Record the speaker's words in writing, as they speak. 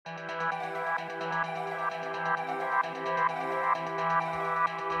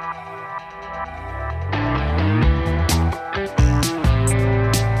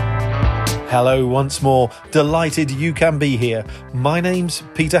Hello once more, delighted you can be here. My name's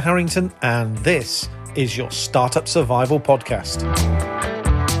Peter Harrington and this is your Startup Survival Podcast.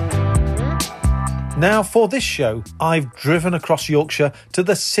 Now for this show, I've driven across Yorkshire to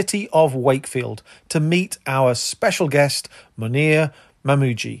the city of Wakefield to meet our special guest, Munir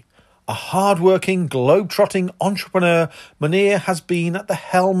Mamouji. A hard-working, globe-trotting entrepreneur, Munir has been at the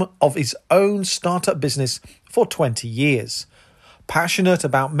helm of his own startup business for 20 years. Passionate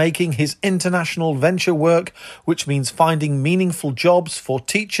about making his international venture work, which means finding meaningful jobs for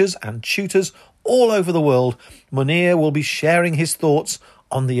teachers and tutors all over the world, Munir will be sharing his thoughts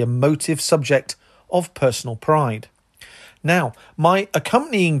on the emotive subject of personal pride. Now, my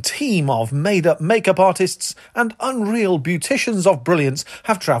accompanying team of made-up makeup artists and unreal beauticians of brilliance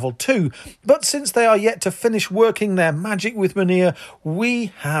have travelled too, but since they are yet to finish working their magic with Munir, we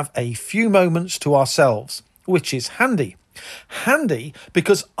have a few moments to ourselves, which is handy. Handy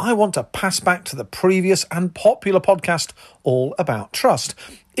because I want to pass back to the previous and popular podcast all about trust.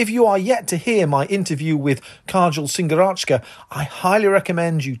 If you are yet to hear my interview with Kajal Singarachka, I highly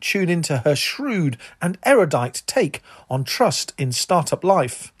recommend you tune into her shrewd and erudite take on trust in startup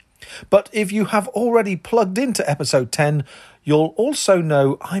life. But if you have already plugged into episode 10, you'll also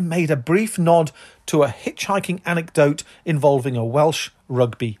know I made a brief nod to a hitchhiking anecdote involving a Welsh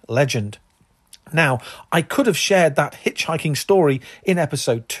rugby legend. Now, I could have shared that hitchhiking story in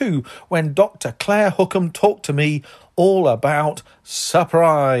episode 2 when Dr. Claire Hookham talked to me all about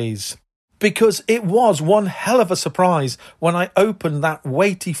surprise. Because it was one hell of a surprise when I opened that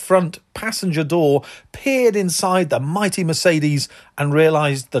weighty front passenger door, peered inside the mighty Mercedes and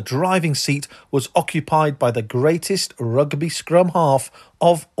realised the driving seat was occupied by the greatest rugby scrum half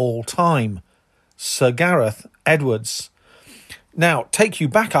of all time, Sir Gareth Edwards. Now, take you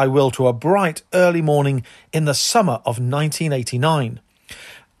back, I will, to a bright early morning in the summer of 1989.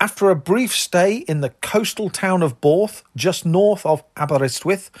 After a brief stay in the coastal town of Borth, just north of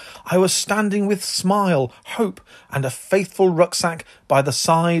Aberystwyth, I was standing with smile, hope and a faithful rucksack by the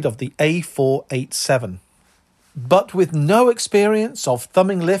side of the A487. But with no experience of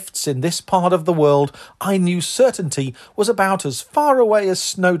thumbing lifts in this part of the world, I knew certainty was about as far away as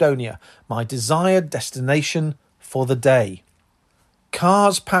Snowdonia, my desired destination for the day.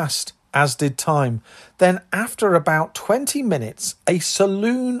 Cars passed, as did time. Then, after about 20 minutes, a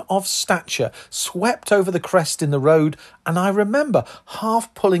saloon of stature swept over the crest in the road, and I remember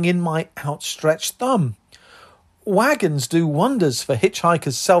half pulling in my outstretched thumb. Wagons do wonders for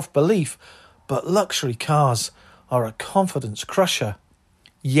hitchhikers' self-belief, but luxury cars are a confidence crusher.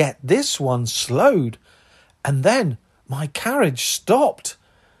 Yet this one slowed, and then my carriage stopped.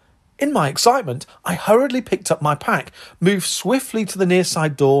 In my excitement, I hurriedly picked up my pack, moved swiftly to the near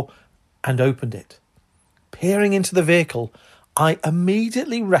side door and opened it. Peering into the vehicle, I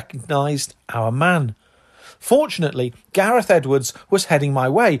immediately recognised our man. Fortunately, Gareth Edwards was heading my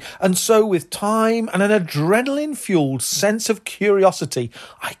way, and so with time and an adrenaline-fuelled sense of curiosity,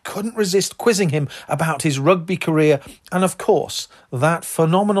 I couldn't resist quizzing him about his rugby career and, of course, that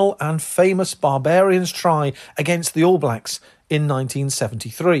phenomenal and famous Barbarians try against the All Blacks in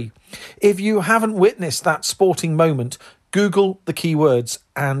 1973. If you haven't witnessed that sporting moment, Google the keywords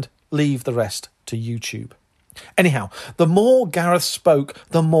and leave the rest to YouTube. Anyhow, the more Gareth spoke,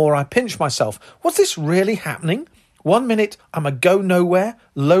 the more I pinched myself. Was this really happening? 1 minute I'm a go-nowhere,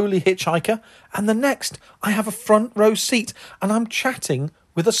 lowly hitchhiker, and the next I have a front row seat and I'm chatting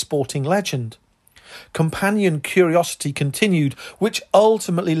with a sporting legend. Companion curiosity continued, which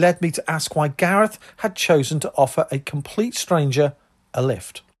ultimately led me to ask why Gareth had chosen to offer a complete stranger a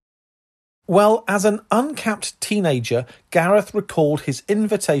lift. Well, as an uncapped teenager, Gareth recalled his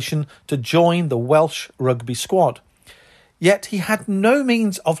invitation to join the Welsh rugby squad. Yet he had no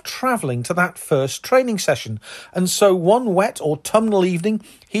means of travelling to that first training session, and so one wet autumnal evening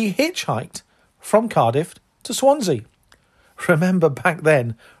he hitchhiked from Cardiff to Swansea. Remember, back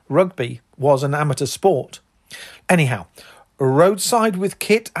then, rugby was an amateur sport. Anyhow, roadside with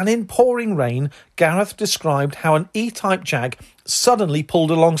kit and in pouring rain, Gareth described how an E-Type Jag suddenly pulled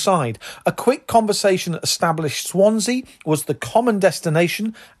alongside. A quick conversation established Swansea was the common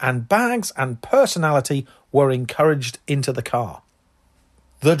destination and bags and personality were encouraged into the car.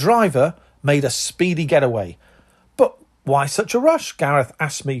 The driver made a speedy getaway. But why such a rush? Gareth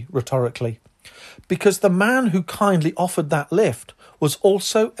asked me rhetorically. Because the man who kindly offered that lift was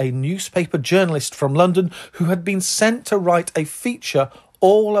also a newspaper journalist from London who had been sent to write a feature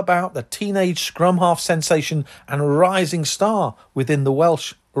all about the teenage scrum half sensation and rising star within the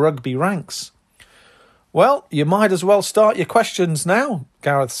Welsh rugby ranks. Well, you might as well start your questions now,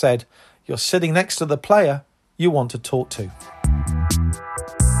 Gareth said. You're sitting next to the player you want to talk to.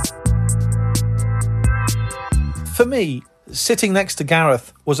 For me, sitting next to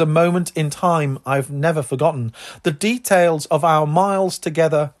Gareth was a moment in time I've never forgotten. The details of our miles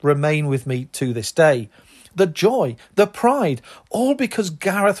together remain with me to this day. The joy, the pride, all because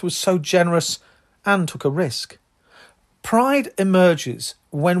Gareth was so generous and took a risk. Pride emerges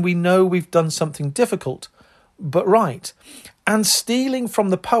when we know we've done something difficult, but right. And stealing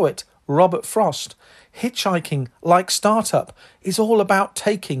from the poet Robert Frost, hitchhiking like startup is all about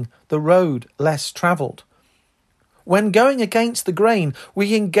taking the road less travelled. When going against the grain,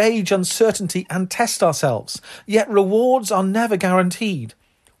 we engage uncertainty and test ourselves, yet rewards are never guaranteed.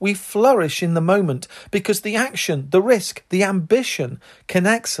 We flourish in the moment because the action, the risk, the ambition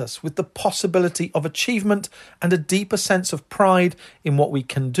connects us with the possibility of achievement and a deeper sense of pride in what we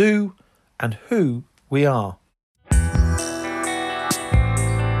can do and who we are.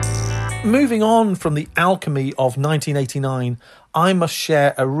 Moving on from the alchemy of 1989, I must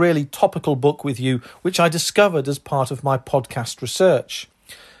share a really topical book with you, which I discovered as part of my podcast research.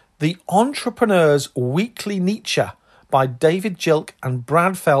 The Entrepreneur's Weekly Nietzsche by David Gilk and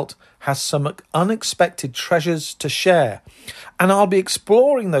Brad Felt has some unexpected treasures to share. And I'll be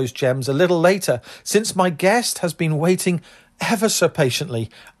exploring those gems a little later, since my guest has been waiting ever so patiently,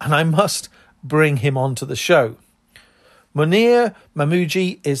 and I must bring him onto the show. Munir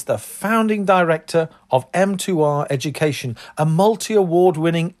Mamouji is the founding director of M2R Education, a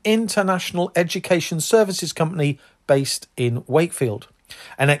multi-award-winning international education services company based in Wakefield.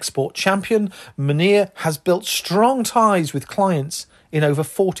 An export champion, Munir has built strong ties with clients in over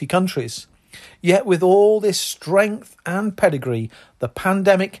 40 countries. Yet with all this strength and pedigree, the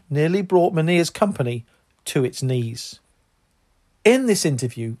pandemic nearly brought Munir's company to its knees. In this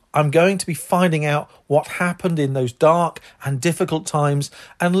interview, I'm going to be finding out what happened in those dark and difficult times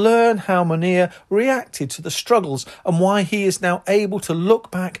and learn how Munir reacted to the struggles and why he is now able to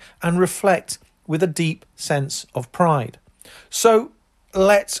look back and reflect with a deep sense of pride. So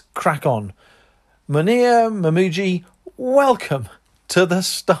let's crack on. Munir Mamouji, welcome to the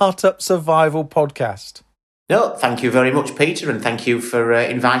Startup Survival Podcast. No, thank you very much, Peter, and thank you for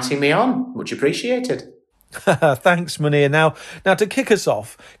inviting me on. Much appreciated. Thanks, Munir. Now, to kick us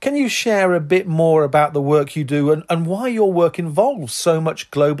off, can you share a bit more about the work you do and why your work involves so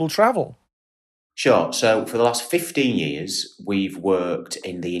much global travel? Sure. So for the last 15 years, we've worked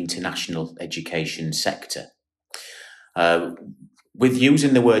in the international education sector. With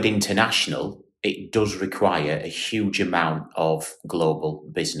using the word international, it does require a huge amount of global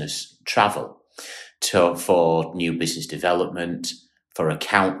business travel for new business development, for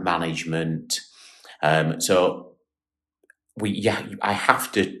account management. I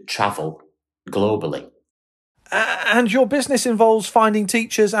have to travel globally. And your business involves finding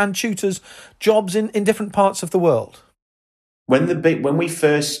teachers and tutors jobs in different parts of the world? When we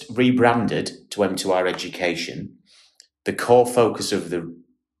first rebranded to M2R Education, the core focus of the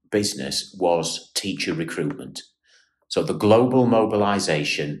business was teacher recruitment. So the global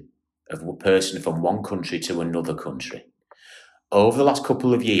mobilization of a person from one country to another country. Over the last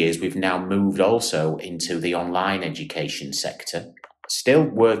couple of years, we've now moved also into the online education sector, still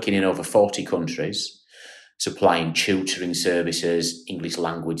working in over 40 countries, supplying tutoring services, English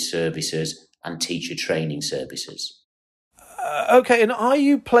language services, and teacher training services. Okay, and are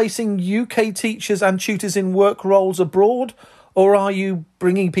you placing UK teachers and tutors in work roles abroad, or are you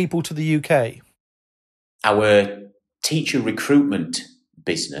bringing people to the UK? Our teacher recruitment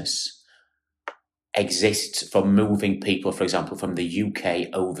business exists for moving people, for example, from the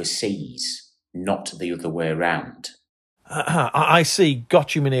UK overseas, not the other way around. I see.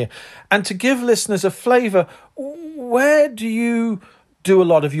 Got you, Munir. And to give listeners a flavour, where do you do a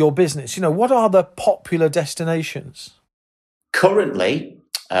lot of your business? What are the popular destinations? Currently,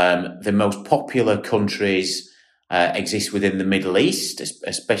 the most popular countries exist within the Middle East,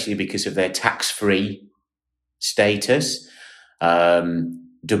 especially because of their tax-free status.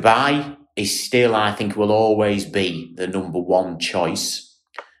 Dubai is still, I think, will always be the number one choice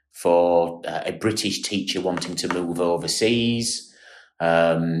for a British teacher wanting to move overseas.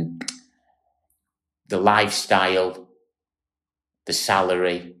 The lifestyle, the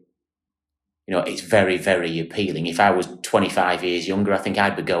salary, it's very, very appealing. If I was 25 years younger, I think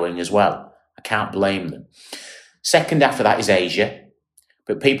I'd be going as well. I can't blame them. Second after that is Asia.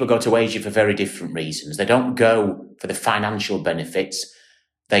 But people go to Asia for very different reasons. They don't go for the financial benefits.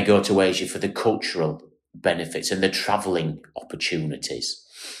 They go to Asia for the cultural benefits and the travelling opportunities.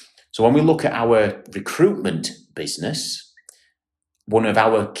 So when we look at our recruitment business, one of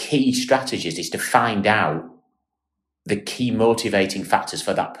our key strategies is to find out the key motivating factors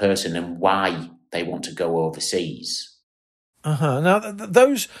for that person and why they want to go overseas. Now,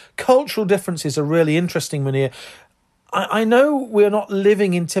 those cultural differences are really interesting, Munir. I know we're not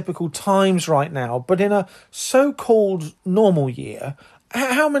living in typical times right now, but in a so-called normal year,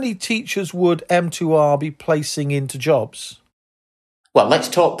 how many teachers would M2R be placing into jobs? Well, let's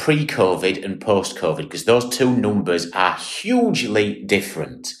talk pre-COVID and post-COVID, because those two numbers are hugely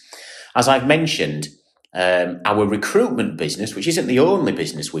different. As I've mentioned, our recruitment business, which isn't the only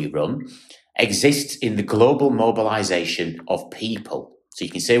business we run, exists in the global mobilisation of people. So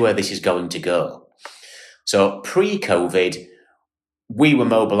you can see where this is going to go. So pre-COVID, we were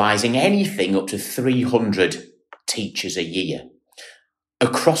mobilising anything up to 300 teachers a year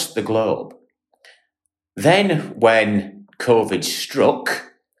across the globe. Then when COVID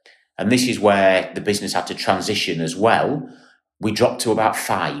struck, and this is where the business had to transition as well, we dropped to about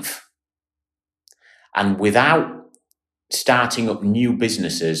 5. And without starting up new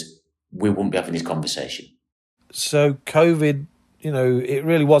businesses, we wouldn't be having this conversation. So COVID, it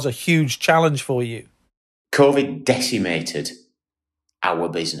really was a huge challenge for you. COVID decimated our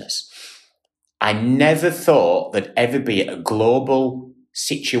business. I never thought there'd ever be a global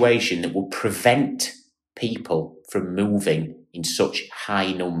situation that would prevent people from moving in such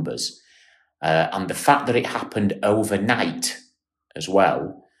high numbers. And the fact that it happened overnight as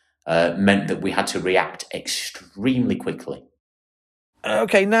well meant that we had to react extremely quickly.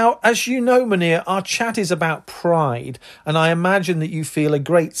 Okay, now, as you know, Munir, our chat is about pride, and I imagine that you feel a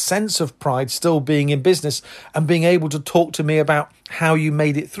great sense of pride still being in business and being able to talk to me about how you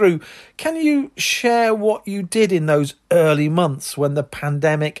made it through. Can you share what you did in those early months when the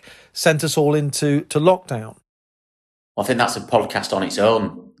pandemic sent us all into lockdown? I think that's a podcast on its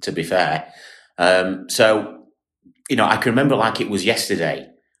own, to be fair. So, I can remember like it was yesterday.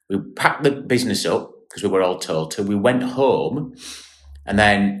 We packed the business up because we were all told to. We went home. And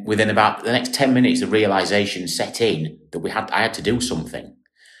then within about the next 10 minutes, the realisation set in that I had to do something.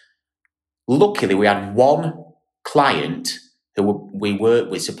 Luckily, we had one client who we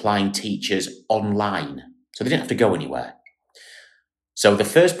worked with supplying teachers online. So they didn't have to go anywhere. So the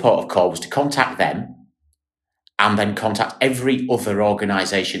first port of call was to contact them and then contact every other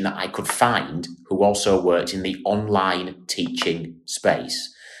organisation that I could find who also worked in the online teaching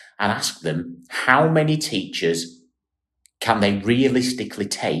space and ask them how many teachers can they realistically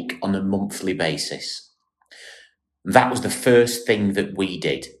take on a monthly basis? That was the first thing that we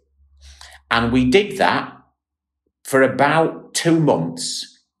did. And we did that for about 2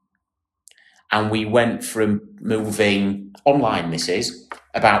 months. And we went from moving online,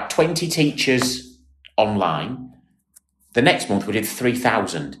 about 20 teachers online. The next month we did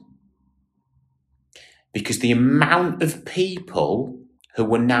 3,000. Because the amount of people who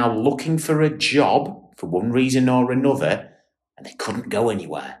were now looking for a job for one reason or another, and they couldn't go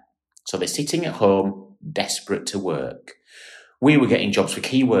anywhere. So they're sitting at home, desperate to work. We were getting jobs for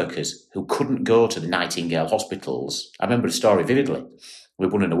key workers who couldn't go to the Nightingale hospitals. I remember the story vividly. We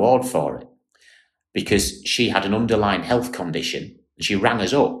won an award for it because she had an underlying health condition. She rang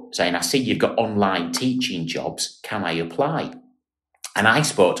us up saying, I see you've got online teaching jobs. Can I apply? And I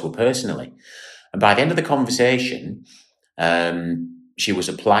spoke to her personally. And by the end of the conversation, she was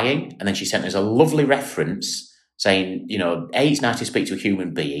applying, and then she sent us a lovely reference saying, A, it's nice to speak to a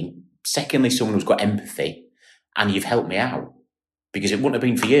human being. Secondly, someone who's got empathy, and you've helped me out. Because it wouldn't have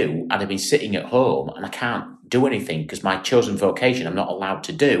been for you, I'd have been sitting at home and I can't do anything because my chosen vocation I'm not allowed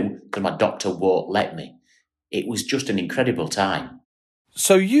to do because my doctor won't let me. It was just an incredible time.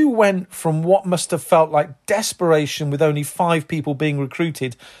 So you went from what must have felt like desperation with only 5 people being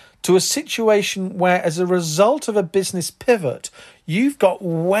recruited to a situation where, as a result of a business pivot, you've got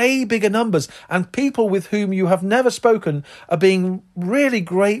way bigger numbers and people with whom you have never spoken are being really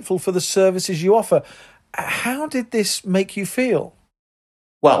grateful for the services you offer. How did this make you feel?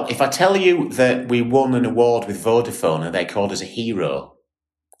 Well, if I tell you that we won an award with Vodafone and they called us a hero,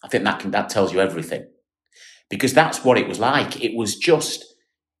 I think that tells you everything. Because that's what it was like. It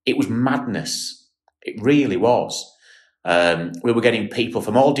was madness. It really was. We were getting people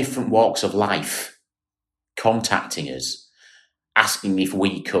from all different walks of life contacting us, asking if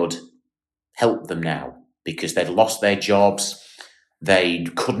we could help them now because they'd lost their jobs, they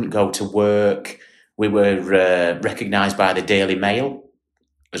couldn't go to work. We were recognised by the Daily Mail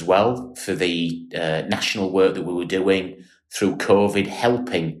as well for the national work that we were doing through COVID,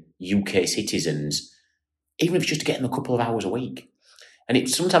 helping UK citizens, even if it's just to get them a couple of hours a week. And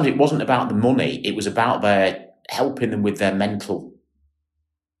sometimes it wasn't about the money, it was about their helping them with their mental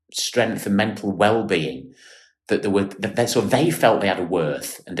strength and mental well-being, so they felt they had a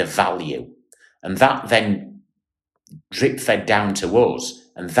worth and a value, and that then drip fed down to us,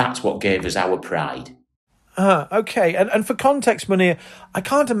 and that's what gave us our pride. Okay. And for context, Munir, I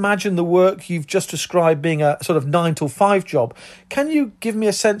can't imagine the work you've just described being a sort of 9 to 5 job. Can you give me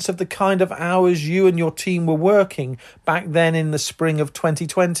a sense of the kind of hours you and your team were working back then in the spring of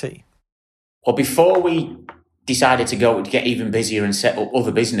 2020? Well, before we decided to get even busier and set up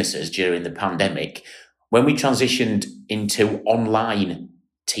other businesses during the pandemic, when we transitioned into online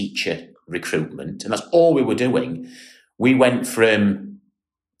teacher recruitment, and that's all we were doing, we went from,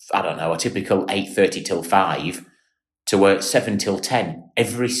 I don't know, a typical 8:30 till 5 to 7 till 10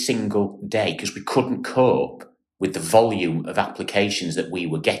 every single day because we couldn't cope with the volume of applications that we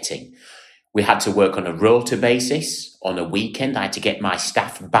were getting. We had to work on a rota basis. On a weekend, I had to get my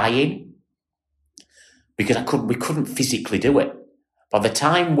staff buy-in because we couldn't physically do it. By the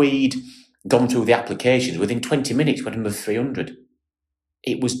time we'd gone through the applications, within 20 minutes, we had another 300.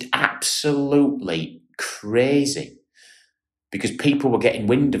 It was absolutely crazy because people were getting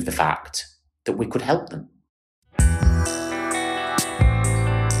wind of the fact that we could help them.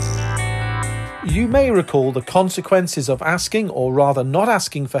 You may recall the consequences of asking, or rather not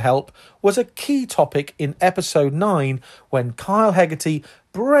asking for help, was a key topic in episode 9 when Kyle Hegarty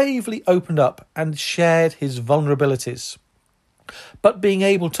bravely opened up and shared his vulnerabilities. But being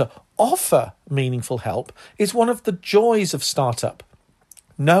able to offer meaningful help is one of the joys of startup.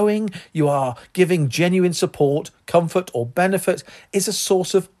 Knowing you are giving genuine support, comfort, or benefit is a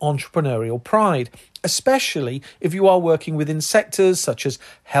source of entrepreneurial pride, especially if you are working within sectors such as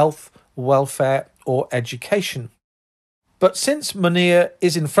health, welfare, or education. But since Munir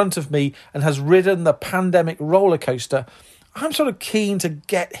is in front of me and has ridden the pandemic roller coaster, I'm sort of keen to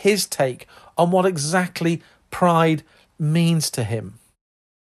get his take on what exactly pride means to him.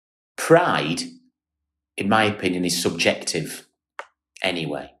 Pride, in my opinion, is subjective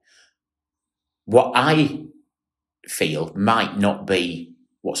anyway. What I feel might not be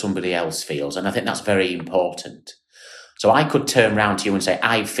what somebody else feels, and I think that's very important. So I could turn around to you and say,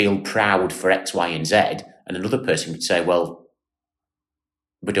 I feel proud for X, Y, and Z, and another person could say, well,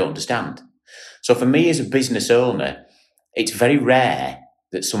 we don't understand. So for me as a business owner, it's very rare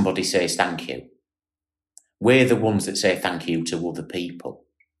that somebody says thank you. We're the ones that say thank you to other people.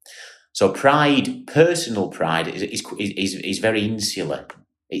 So pride, personal pride, is very insular.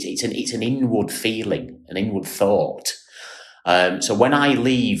 It's an inward feeling, an inward thought. So when I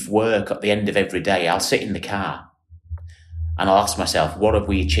leave work at the end of every day, I'll sit in the car and I'll ask myself, what have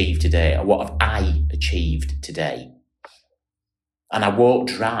we achieved today? Or what have I achieved today? And I won't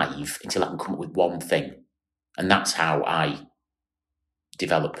drive until I can come up with one thing. And that's how I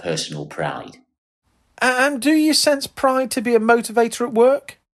develop personal pride. And do you sense pride to be a motivator at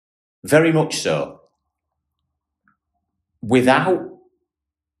work? Very much so. Without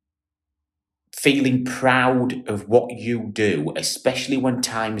feeling proud of what you do, especially when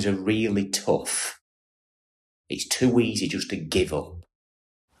times are really tough, it's too easy just to give up.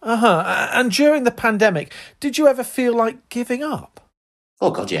 And during the pandemic, did you ever feel like giving up? Oh,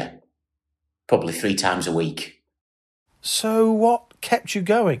 God, yeah. Probably 3 times a week. So what kept you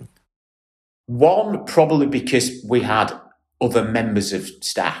going? One, probably because we had other members of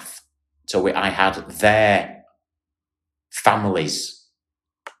staff. So I had their families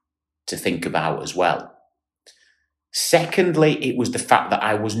to think about as well. Secondly, it was the fact that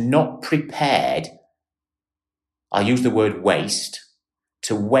I was not prepared, I'll use the word waste,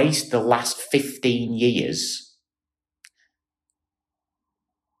 to waste the last 15 years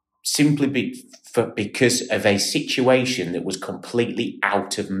simply because of a situation that was completely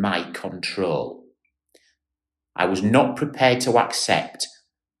out of my control. I was not prepared to accept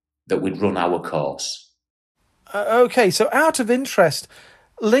that we'd run our course. Okay, so out of interest,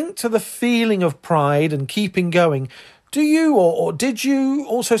 linked to the feeling of pride and keeping going, do you or did you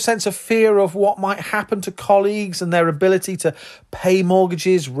also sense a fear of what might happen to colleagues and their ability to pay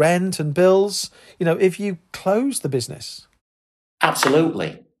mortgages, rent and bills, if you close the business?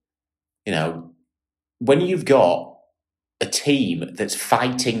 Absolutely. When you've got a team that's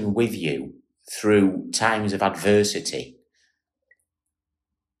fighting with you through times of adversity,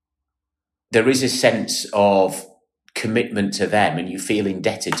 there is a sense of commitment to them and you feel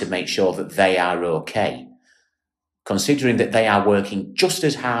indebted to make sure that they are okay. Considering that they are working just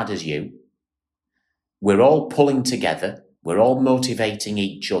as hard as you, we're all pulling together, we're all motivating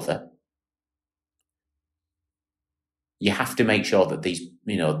each other. You have to make sure that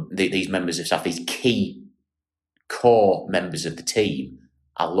these members of staff, these key core members of the team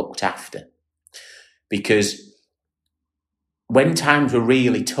are looked after. Because when times were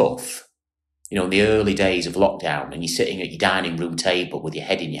really tough, in the early days of lockdown, and you're sitting at your dining room table with your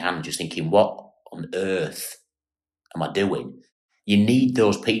head in your hand, just thinking, what on earth am I doing? You need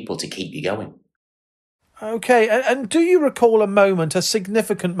those people to keep you going. Okay, and do you recall a moment, a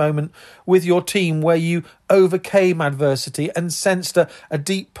significant moment with your team where you overcame adversity and sensed a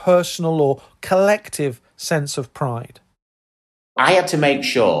deep personal or collective sense of pride? I had to make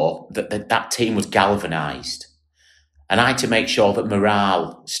sure that team was galvanised, and I had to make sure that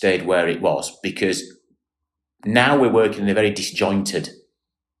morale stayed where it was, because now we're working in a very disjointed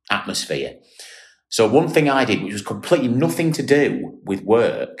atmosphere. So one thing I did, which was completely nothing to do with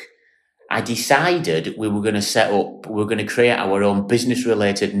work, I decided we were going to create our own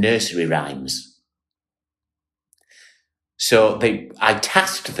business-related nursery rhymes. So I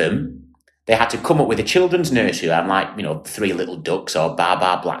tasked them. They had to come up with a children's nursery rhyme, like, Three Little Ducks or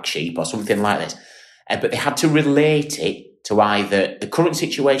Baa Black Sheep or something like this. But they had to relate it to either the current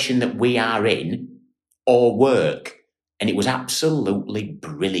situation that we are in or work. And it was absolutely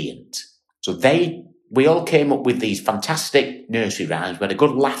brilliant. So we all came up with these fantastic nursery rhymes. We had a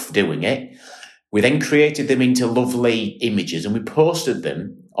good laugh doing it. We then created them into lovely images and we posted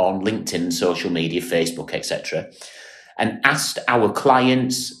them on LinkedIn, social media, Facebook, etc., and asked our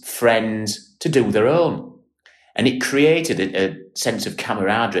clients, friends to do their own. And it created a sense of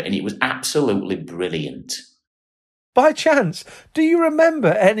camaraderie, and it was absolutely brilliant. By chance, do you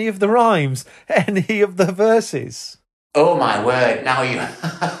remember any of the rhymes, any of the verses? Oh my word! Now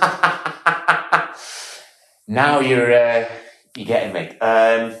you're getting me.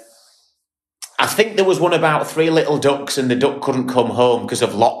 I think there was one about three little ducks, and the duck couldn't come home because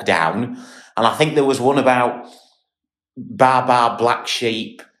of lockdown. And I think there was one about Baa Black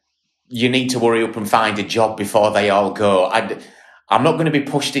Sheep. You need to hurry up and find a job before they all go. I'm not going to be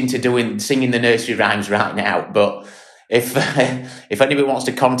pushed into singing the nursery rhymes right now, but if anybody wants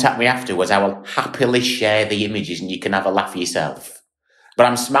to contact me afterwards, I will happily share the images and you can have a laugh yourself. But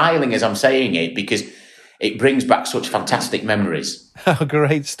I'm smiling as I'm saying it because it brings back such fantastic memories. Oh,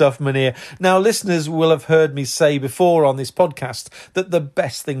 great stuff, Munir. Now, listeners will have heard me say before on this podcast that the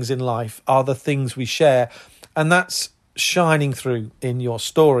best things in life are the things we share, and that's shining through in your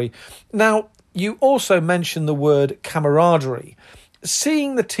story. Now, you also mentioned the word camaraderie.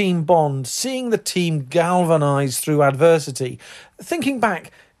 Seeing the team bond, seeing the team galvanise through adversity. Thinking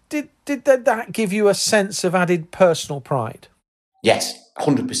back, did that give you a sense of added personal pride? Yes,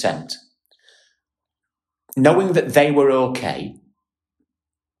 100%. Knowing that they were okay,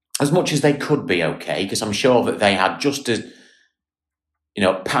 as much as they could be okay, because I'm sure that they had just as,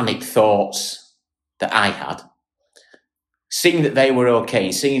 panicked thoughts that I had. Seeing that they were okay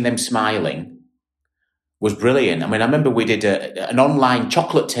and seeing them smiling was brilliant. I mean, I remember we did an online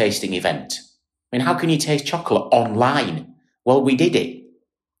chocolate tasting event. I mean, how can you taste chocolate online? Well, we did it.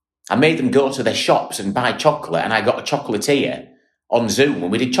 I made them go to their shops and buy chocolate, and I got a chocolatier on Zoom,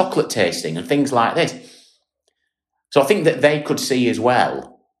 and we did chocolate tasting and things like this. So I think that they could see as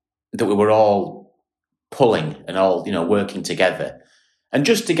well that we were all pulling and all, working together. And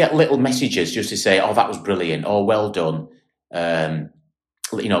just to get little messages, just to say, oh, that was brilliant, oh, well done.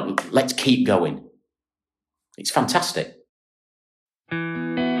 Let's keep going. It's fantastic.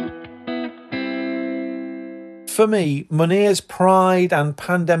 For me, Munir's pride and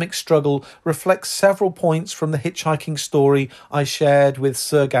pandemic struggle reflects several points from the hitchhiking story I shared with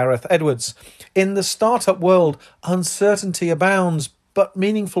Sir Gareth Edwards. In the startup world, uncertainty abounds, but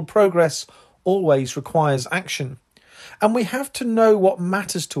meaningful progress always requires action. And we have to know what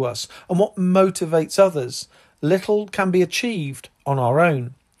matters to us and what motivates others. Little can be achieved on our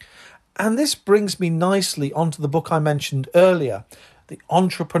own. And this brings me nicely onto the book I mentioned earlier, The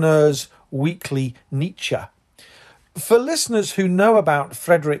Entrepreneur's Weekly Nietzsche. For listeners who know about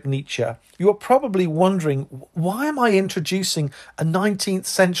Friedrich Nietzsche, you are probably wondering, why am I introducing a 19th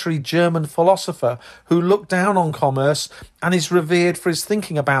century German philosopher who looked down on commerce and is revered for his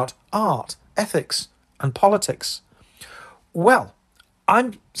thinking about art, ethics, and politics? Well,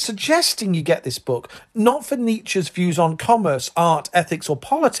 I'm suggesting you get this book, not for Nietzsche's views on commerce, art, ethics, or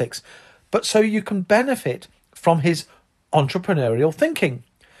politics, but so you can benefit from his entrepreneurial thinking.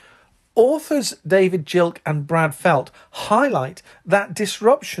 Authors David Gilk and Brad Felt highlight that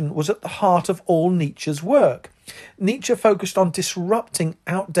disruption was at the heart of all Nietzsche's work. Nietzsche focused on disrupting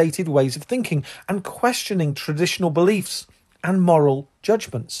outdated ways of thinking and questioning traditional beliefs and moral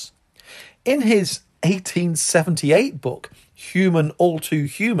judgments. In his 1878 book, Human All Too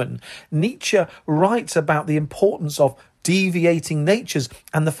Human, Nietzsche writes about the importance of deviating natures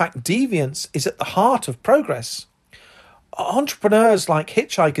and the fact deviance is at the heart of progress. Entrepreneurs like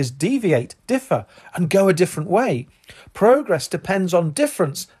hitchhikers deviate, differ, and go a different way. Progress depends on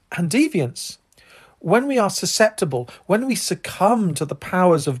difference and deviance. When we are susceptible, when we succumb to the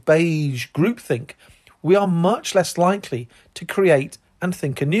powers of beige groupthink, we are much less likely to create and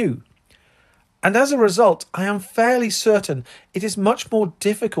think anew. And as a result, I am fairly certain it is much more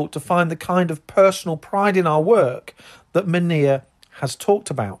difficult to find the kind of personal pride in our work that Munir has talked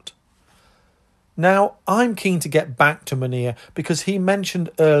about. Now, I'm keen to get back to Munir because he mentioned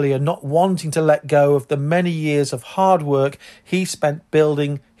earlier not wanting to let go of the many years of hard work he spent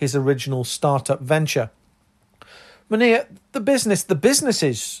building his original startup venture. Munir, the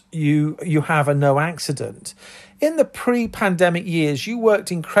businesses you have are no accident. In the pre-pandemic years, you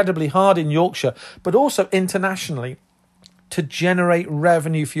worked incredibly hard in Yorkshire, but also internationally, to generate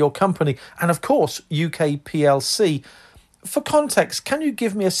revenue for your company and, of course, UK PLC. For context, can you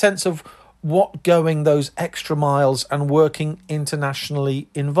give me a sense of what going those extra miles and working internationally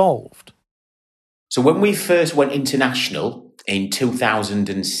involved? So when we first went international in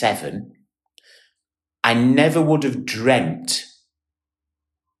 2007, I never would have dreamt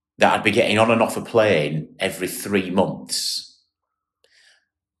that I'd be getting on and off a plane every 3 months.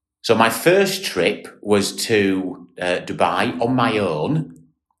 So my first trip was to Dubai on my own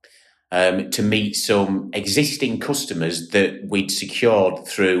to meet some existing customers that we'd secured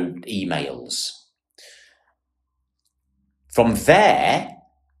through emails. From there,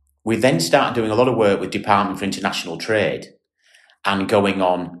 we then started doing a lot of work with Department for International Trade and going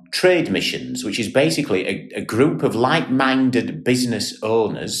on trade missions, which is basically a group of like-minded business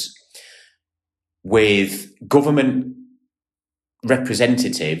owners with government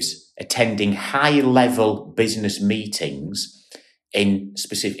representatives attending high-level business meetings in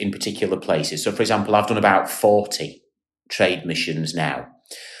particular places. So, for example, I've done about 40 trade missions now,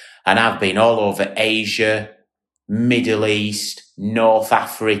 and I've been all over Asia, Middle East, North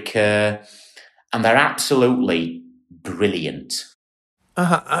Africa, and they're absolutely brilliant.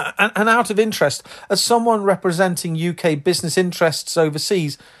 And out of interest, as someone representing UK business interests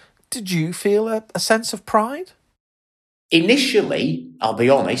overseas, did you feel a sense of pride? Initially, I'll be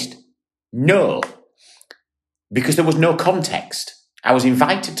honest, no, because there was no context. I was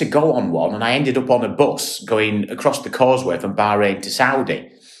invited to go on one and I ended up on a bus going across the causeway from Bahrain to Saudi.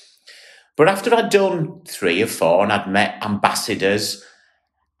 But after I'd done 3 or 4 and I'd met ambassadors,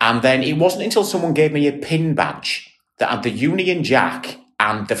 and then it wasn't until someone gave me a pin badge that had the Union Jack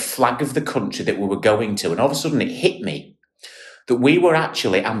and the flag of the country that we were going to, and all of a sudden it hit me that we were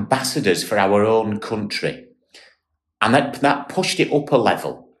actually ambassadors for our own country. And that pushed it up a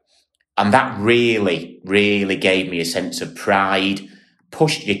level. And that really, really gave me a sense of pride,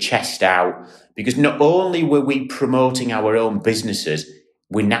 pushed your chest out, because not only were we promoting our own businesses,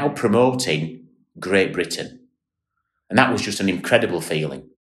 we're now promoting Great Britain. And that was just an incredible feeling.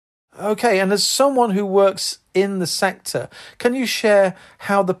 Okay, and as someone who works in the sector, can you share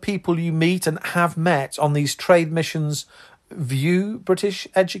how the people you meet and have met on these trade missions view British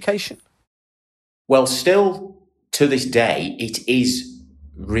education? Well, still to this day, it is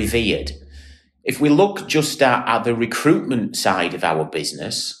revered. If we look just at the recruitment side of our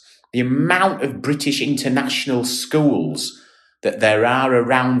business, the amount of British international schools that there are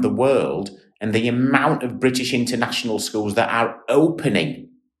around the world and the amount of British international schools that are opening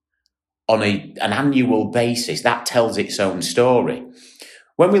on an annual basis, that tells its own story.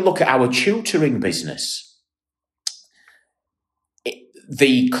 When we look at our tutoring business,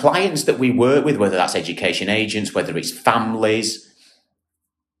 the clients that we work with, whether that's education agents, whether it's families,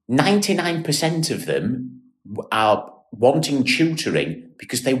 99% of them are wanting tutoring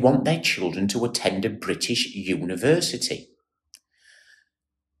because they want their children to attend a British university.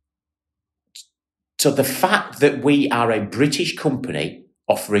 So the fact that we are a British company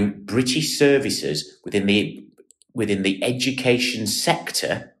offering British services within the education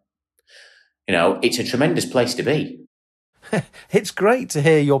sector, it's a tremendous place to be. It's great to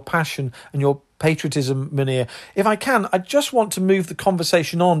hear your passion and your patriotism, Munir. If I can, I just want to move the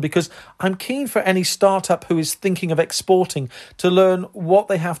conversation on because I'm keen for any startup who is thinking of exporting to learn what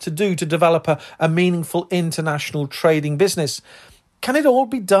they have to do to develop a meaningful international trading business. Can it all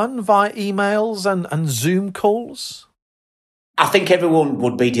be done via emails and Zoom calls? I think everyone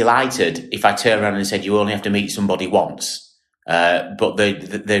would be delighted if I turned around and said you only have to meet somebody once. But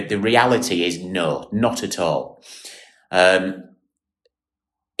the reality is no, not at all.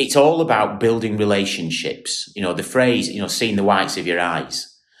 It's all about building relationships. The phrase, seeing the whites of your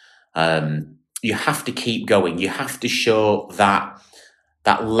eyes. You have to keep going. You have to show that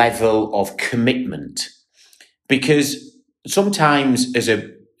level of commitment, because sometimes as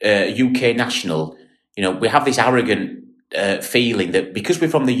a UK national, we have this arrogant feeling that because we're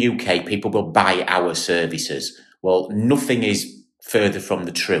from the UK, people will buy our services. Well, nothing is further from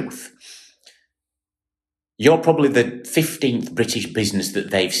the truth. You're probably the 15th British business that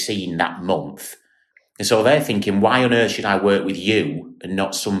they've seen that month. And so they're thinking, why on earth should I work with you and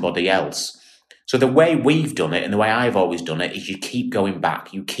not somebody else? So the way we've done it and the way I've always done it is you keep going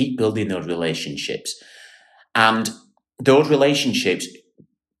back, you keep building those relationships. And those relationships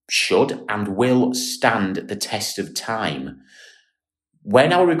should and will stand the test of time.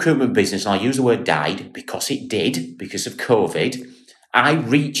 When our recruitment business, and I'll use the word died because it did, because of COVID, I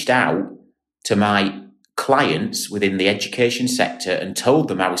reached out to my clients within the education sector and told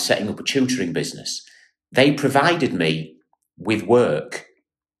them I was setting up a tutoring business. They provided me with work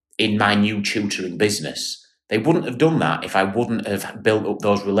in my new tutoring business. They wouldn't have done that if I wouldn't have built up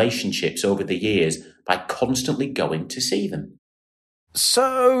those relationships over the years by constantly going to see them.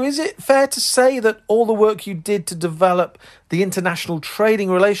 So is it fair to say that all the work you did to develop the international trading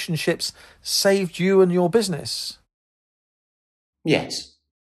relationships saved you and your business? Yes.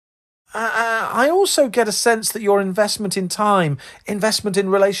 I also get a sense that your investment in time, investment in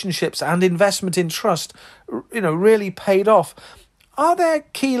relationships, and investment in trust, really paid off. Are there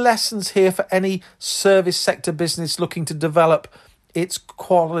key lessons here for any service sector business looking to develop its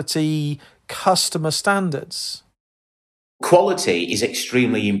quality customer standards? Quality is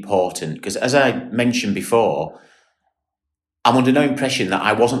extremely important because, as I mentioned before, I'm under no impression that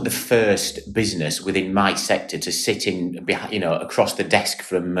I wasn't the first business within my sector to sit in, across the desk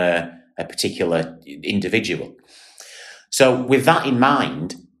from a particular individual. So, with that in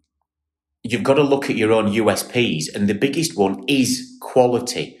mind, you've got to look at your own USPs, and the biggest one is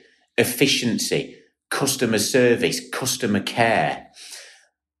quality, efficiency, customer service, customer care.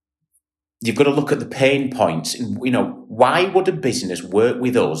 You've got to look at the pain points. Why would a business work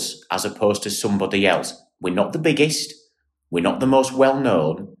with us as opposed to somebody else? We're not the biggest. We're not the most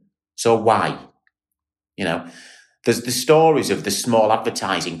well-known. So why? There's the stories of the small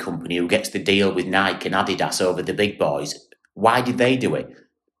advertising company who gets the deal with Nike and Adidas over the big boys. Why did they do it?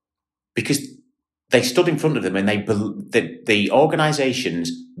 Because they stood in front of them and the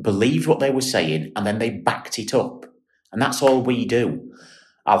organisations believed what they were saying and then they backed it up. And that's all we do.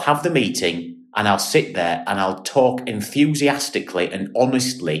 I'll have the meeting and I'll sit there and I'll talk enthusiastically and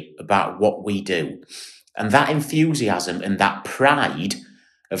honestly about what we do. And that enthusiasm and that pride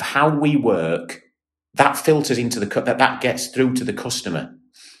of how we work, that filters into that gets through to the customer.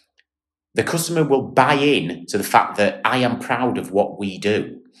 The customer will buy in to the fact that I am proud of what we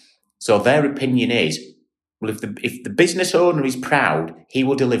do. So their opinion is, well, if the business owner is proud, he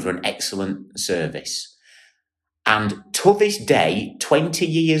will deliver an excellent service. And to this day, 20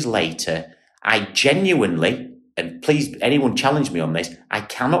 years later, I genuinely, and please anyone challenge me on this, I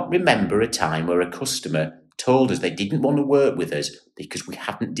cannot remember a time where a customer told us they didn't want to work with us because we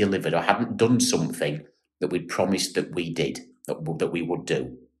hadn't delivered or hadn't done something that we'd promised that we did, that we would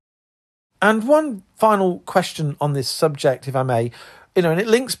do. And one final question on this subject, if I may, and it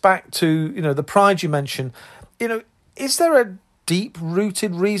links back to, the pride you mentioned. Is there a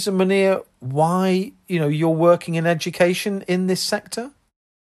deep-rooted reason, Munir, why, you're working in education in this sector?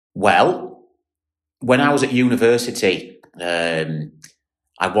 Well, when I was at university,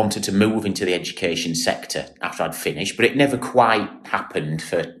 I wanted to move into the education sector after I'd finished, but it never quite happened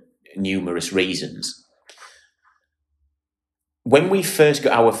for numerous reasons. When we first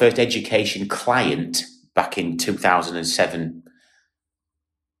got our first education client back in 2007,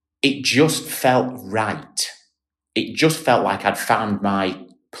 it just felt right. It just felt like I'd found my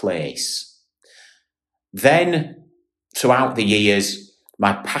place. Then, throughout the years,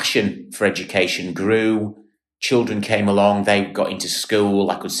 my passion for education grew. Children came along, they got into school,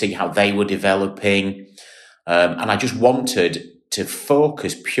 I could see how they were developing. And I just wanted to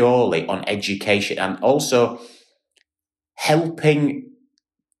focus purely on education and also helping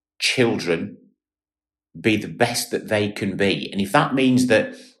children be the best that they can be. And if that means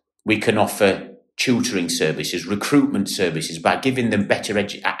that we can offer tutoring services, recruitment services, by giving them better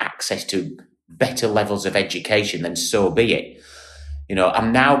access to better levels of education, then so be it.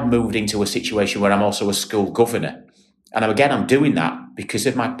 I'm now moved into a situation where I'm also a school governor. And I'm doing that because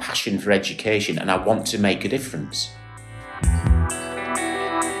of my passion for education and I want to make a difference.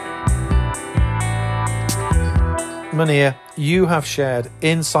 Munir, you have shared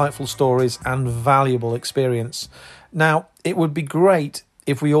insightful stories and valuable experience. Now, it would be great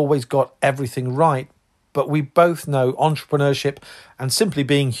if we always got everything right, but we both know entrepreneurship and simply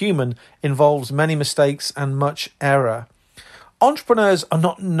being human involves many mistakes and much error. Entrepreneurs are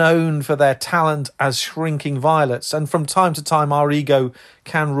not known for their talent as shrinking violets, and from time to time our ego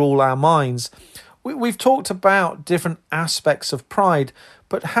can rule our minds. We've talked about different aspects of pride,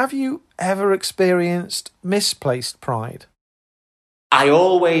 but have you ever experienced misplaced pride? I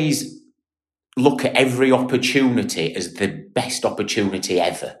always look at every opportunity as the best opportunity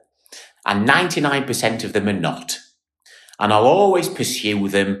ever, and 99% of them are not. And I'll always pursue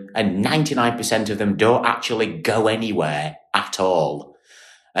them, and 99% of them don't actually go anywhere at all.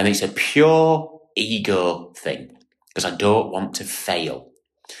 And it's a pure ego thing, because I don't want to fail.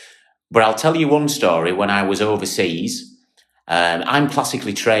 But I'll tell you one story. When I was overseas, I'm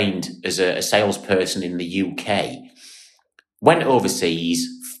classically trained as a salesperson in the UK. Went overseas,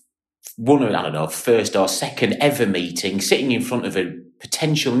 one of, I don't know, first or second ever meeting, sitting in front of a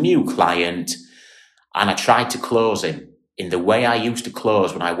potential new client, and I tried to close him in the way I used to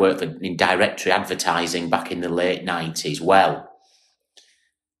close when I worked in directory advertising back in the late 90s. Well,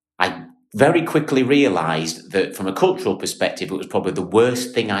 I very quickly realised that from a cultural perspective, it was probably the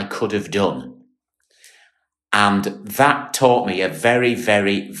worst thing I could have done. And that taught me a very,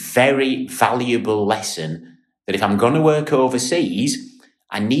 very, very valuable lesson that if I'm going to work overseas,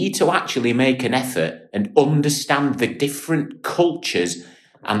 I need to actually make an effort and understand the different cultures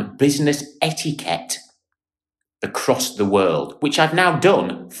and business etiquette across the world, which I've now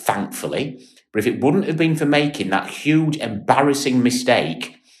done, thankfully. But if it wouldn't have been for making that huge, embarrassing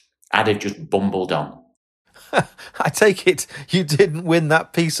mistake, I'd have just bumbled on. I take it you didn't win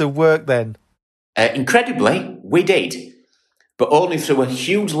that piece of work then? Incredibly, we did, but only through a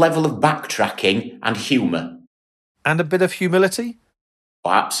huge level of backtracking and humour. And a bit of humility? Oh,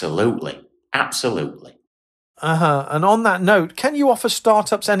 absolutely. Absolutely. And on that note, can you offer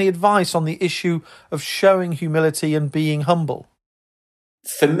startups any advice on the issue of showing humility and being humble?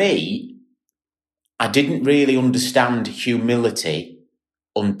 For me, I didn't really understand humility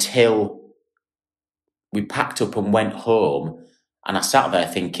until we packed up and went home, and I sat there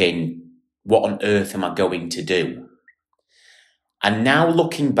thinking, what on earth am I going to do? And now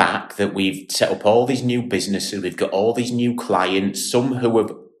looking back that we've set up all these new businesses, we've got all these new clients, some who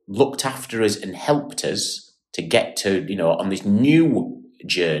have looked after us and helped us to get to, on this new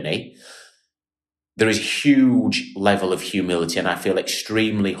journey, there is a huge level of humility, and I feel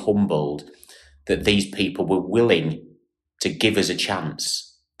extremely humbled that these people were willing to give us a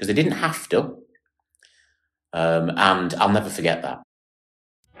chance, because they didn't have to. And I'll never forget that.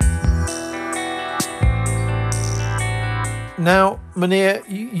 Now, Munir,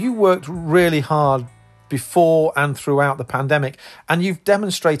 you worked really hard before and throughout the pandemic, and you've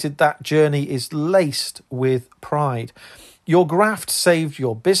demonstrated that journey is laced with pride. Your graft saved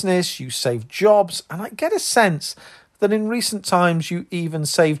your business, you saved jobs, and I get a sense that in recent times you even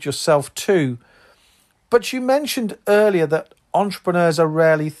saved yourself too. But you mentioned earlier that entrepreneurs are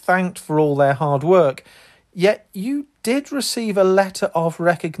rarely thanked for all their hard work, yet you did receive a letter of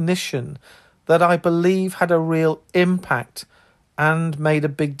recognition that I believe had a real impact and made a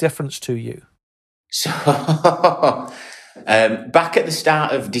big difference to you. So, back at the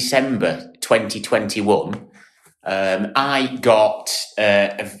start of December 2021, I got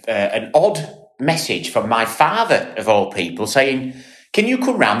an odd message from my father, of all people, saying, "Can you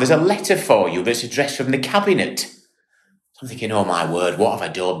come round? There's a letter for you that's addressed from the cabinet." I'm thinking, oh my word, what have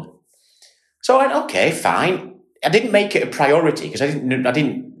I done? So I went, okay, fine. I didn't make it a priority because I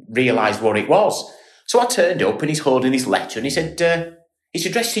didn't realise what it was. So I turned up and he's holding this letter and he said, "It's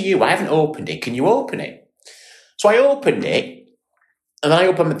addressed to you. I haven't opened it. Can you open it?" So I opened it,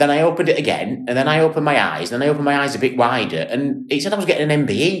 and then I opened it again, and then I opened my eyes, and then I opened my eyes a bit wider, and it said I was getting an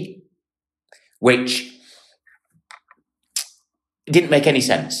MBE, which didn't make any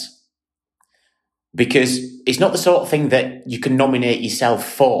sense because it's not the sort of thing that you can nominate yourself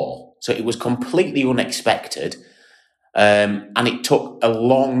for. So it was completely unexpected, and it took a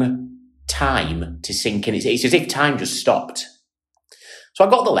long time to sink in. It's as if time just stopped. So I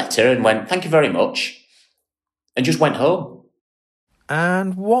got the letter and went, "Thank you very much," and just went home.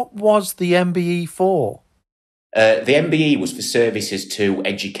 And what was the MBE for? The MBE was for services to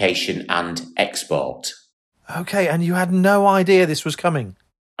education and export. Okay, and you had no idea this was coming?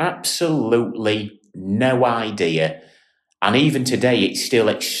 Absolutely no idea. And even today, it's still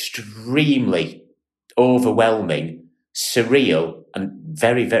extremely overwhelming, surreal, and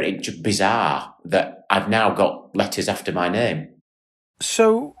very, very bizarre that I've now got letters after my name.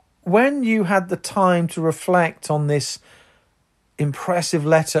 So when you had the time to reflect on this impressive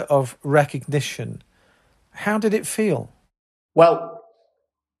letter of recognition, how did it feel? Well,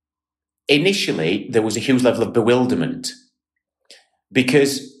 initially, there was a huge level of bewilderment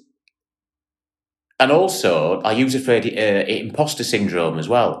because, and also I use the phrase imposter syndrome as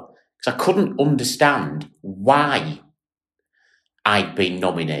well, because I couldn't understand why I'd been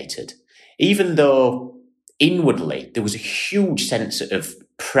nominated, even though inwardly there was a huge sense of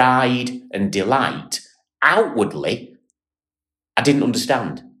pride and delight. Outwardly, I didn't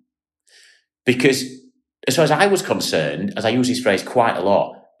understand, because as far as I was concerned, as I use this phrase quite a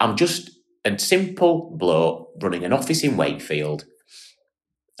lot, I'm just a simple bloke running an office in Wakefield,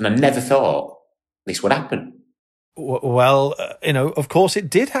 and I never thought this would happen. Well, of course it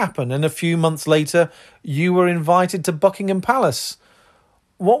did happen, and a few months later, you were invited to Buckingham Palace.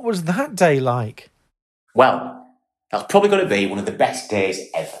 What was that day like? Well, that's probably going to be one of the best days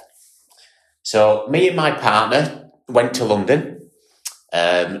ever. So me and my partner went to London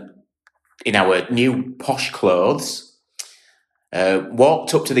in our new posh clothes,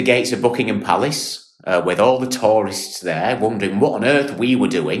 walked up to the gates of Buckingham Palace with all the tourists there, wondering what on earth we were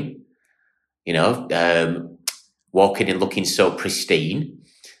doing, walking and looking so pristine.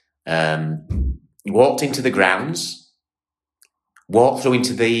 Walked into the grounds, walked through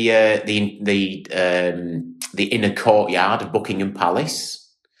into the inner courtyard of Buckingham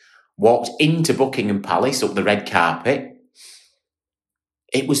Palace, walked into Buckingham Palace up the red carpet.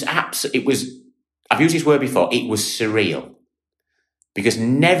 It was I've used this word before, it was surreal. Because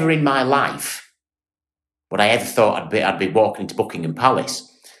never in my life would I ever thought I'd be walking into Buckingham Palace.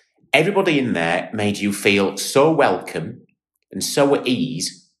 Everybody in there made you feel so welcome and so at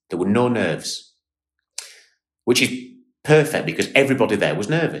ease, there were no nerves. Which is perfect because everybody there was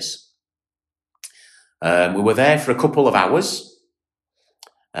nervous. We were there for a couple of hours.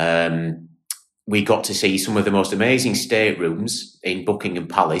 We got to see some of the most amazing staterooms in Buckingham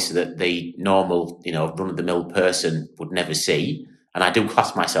Palace that the normal, run-of-the-mill person would never see. And I do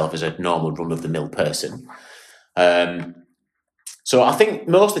class myself as a normal run-of-the-mill person. So I think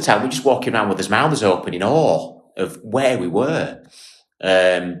most of the time we're just walking around with our mouths open in awe of where we were.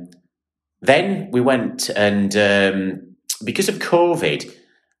 Then we went and because of COVID,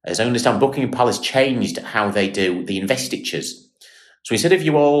 as I understand, Buckingham Palace changed how they do the investitures. So instead of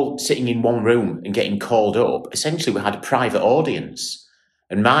you all sitting in one room and getting called up, essentially we had a private audience.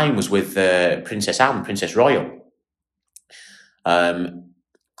 And mine was with Princess Anne, Princess Royal.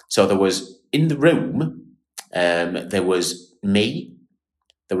 So there was, in the room, there was me,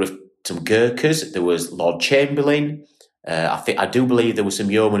 there were some Gurkhas, there was Lord Chamberlain, I do believe there was some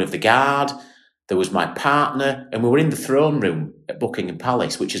yeomen of the guard, there was my partner, and we were in the throne room at Buckingham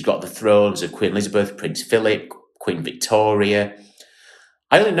Palace, which has got the thrones of Queen Elizabeth, Prince Philip, Queen Victoria.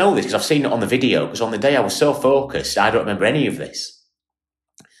 I only know this because I've seen it on the video, because on the day I was so focused, I don't remember any of this.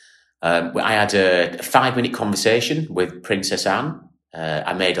 I had a 5-minute conversation with Princess Anne.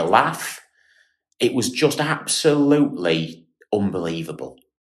 I made her laugh. It was just absolutely unbelievable.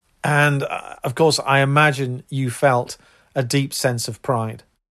 And, of course, I imagine you felt a deep sense of pride.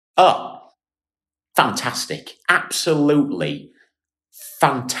 Oh, fantastic. Absolutely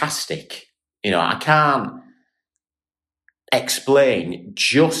fantastic. I can't explain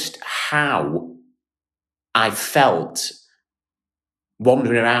just how I felt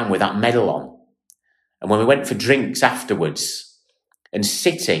wandering around with that medal on. And when we went for drinks afterwards and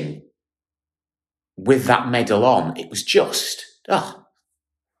sitting with that medal on, it was just,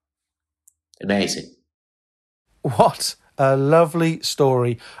 amazing. What a lovely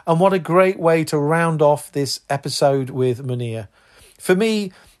story. And what a great way to round off this episode with Munir. For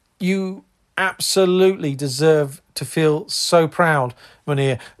me, you absolutely deserve to feel so proud,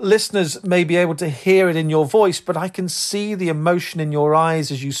 Munir. Listeners may be able to hear it in your voice, but I can see the emotion in your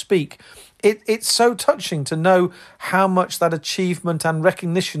eyes as you speak. It's so touching to know how much that achievement and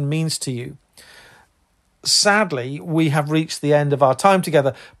recognition means to you. Sadly, we have reached the end of our time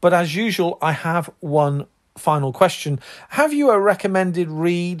together, but as usual, I have one final question. Have you a recommended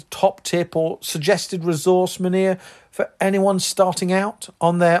read, top tip, or suggested resource, Munir, for anyone starting out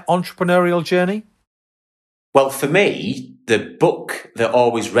on their entrepreneurial journey? Well, for me, the book that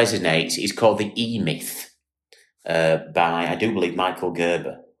always resonates is called The E-Myth by, I do believe, Michael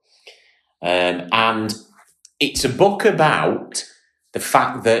Gerber. And it's a book about the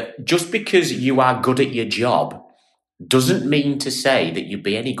fact that just because you are good at your job doesn't mean to say that you'd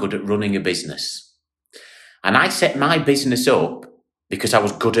be any good at running a business. And I set my business up because I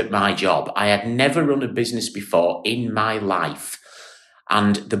was good at my job. I had never run a business before in my life.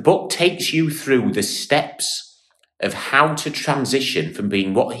 And the book takes you through the steps of how to transition from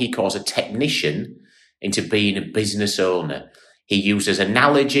being what he calls a technician into being a business owner. He uses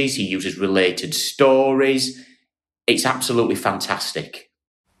analogies, he uses related stories. It's absolutely fantastic.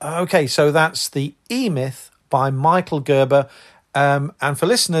 Okay, so that's The E-Myth by Michael Gerber. And for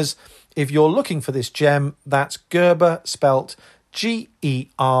listeners, if you're looking for this gem, that's Gerber spelt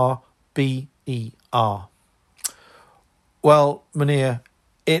Gerber. Well, Munir,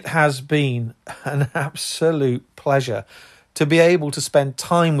 it has been an absolute pleasure to be able to spend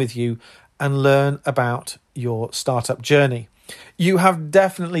time with you and learn about your startup journey. You have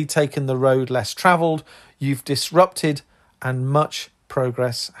definitely taken the road less travelled, you've disrupted and much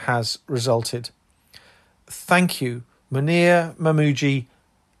progress has resulted. Thank you, Munir Mamouji,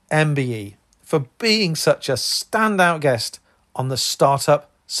 MBE, for being such a standout guest on the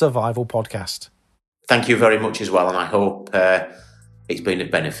Startup Survival Podcast. Thank you very much as well, and I hope it's been of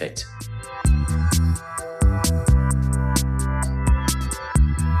benefit.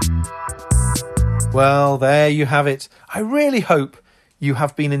 Well, there you have it. I really hope you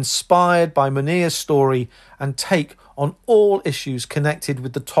have been inspired by Munir's story and take on all issues connected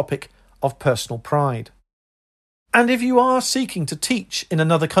with the topic of personal pride. And if you are seeking to teach in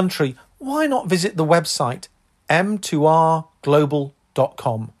another country, why not visit the website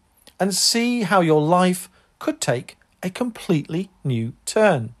m2rglobal.com and see how your life could take a completely new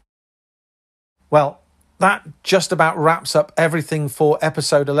turn. Well, that just about wraps up everything for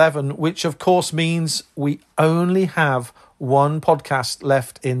episode 11, which of course means we only have one podcast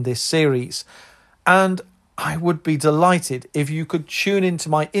left in this series. And I would be delighted if you could tune into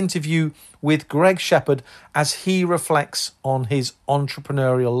my interview with Greg Shepherd as he reflects on his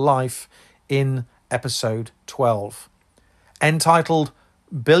entrepreneurial life in episode 12. Entitled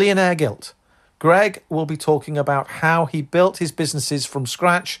Billionaire Guilt, Greg will be talking about how he built his businesses from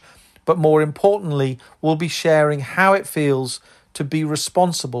scratch, but more importantly, will be sharing how it feels to be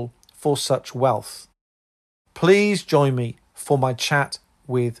responsible for such wealth. Please join me for my chat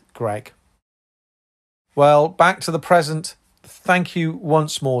with Greg. Well, back to the present. Thank you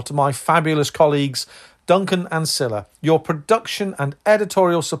once more to my fabulous colleagues, Duncan and Scylla. Your production and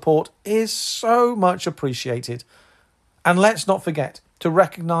editorial support is so much appreciated. And let's not forget to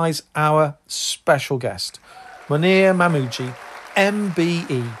recognise our special guest, Munir Mamouji,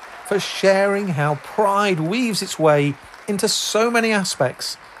 MBE, for sharing how pride weaves its way into so many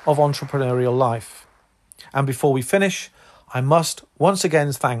aspects of entrepreneurial life. And before we finish, I must once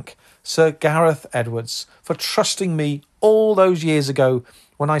again thank Sir Gareth Edwards for trusting me all those years ago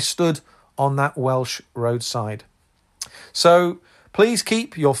when I stood on that Welsh roadside. So please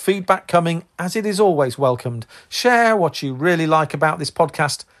keep your feedback coming, as it is always welcomed. Share what you really like about this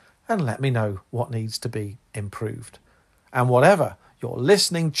podcast and let me know what needs to be improved. And whatever your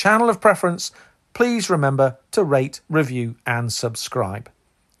listening channel of preference, please remember to rate, review and subscribe.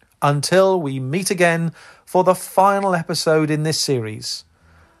 Until we meet again for the final episode in this series,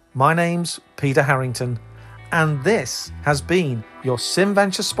 my name's Peter Harrington, and this has been your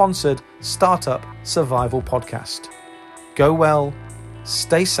SimVenture-sponsored Startup Survival Podcast. Go well,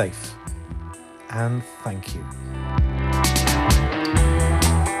 stay safe, and thank you.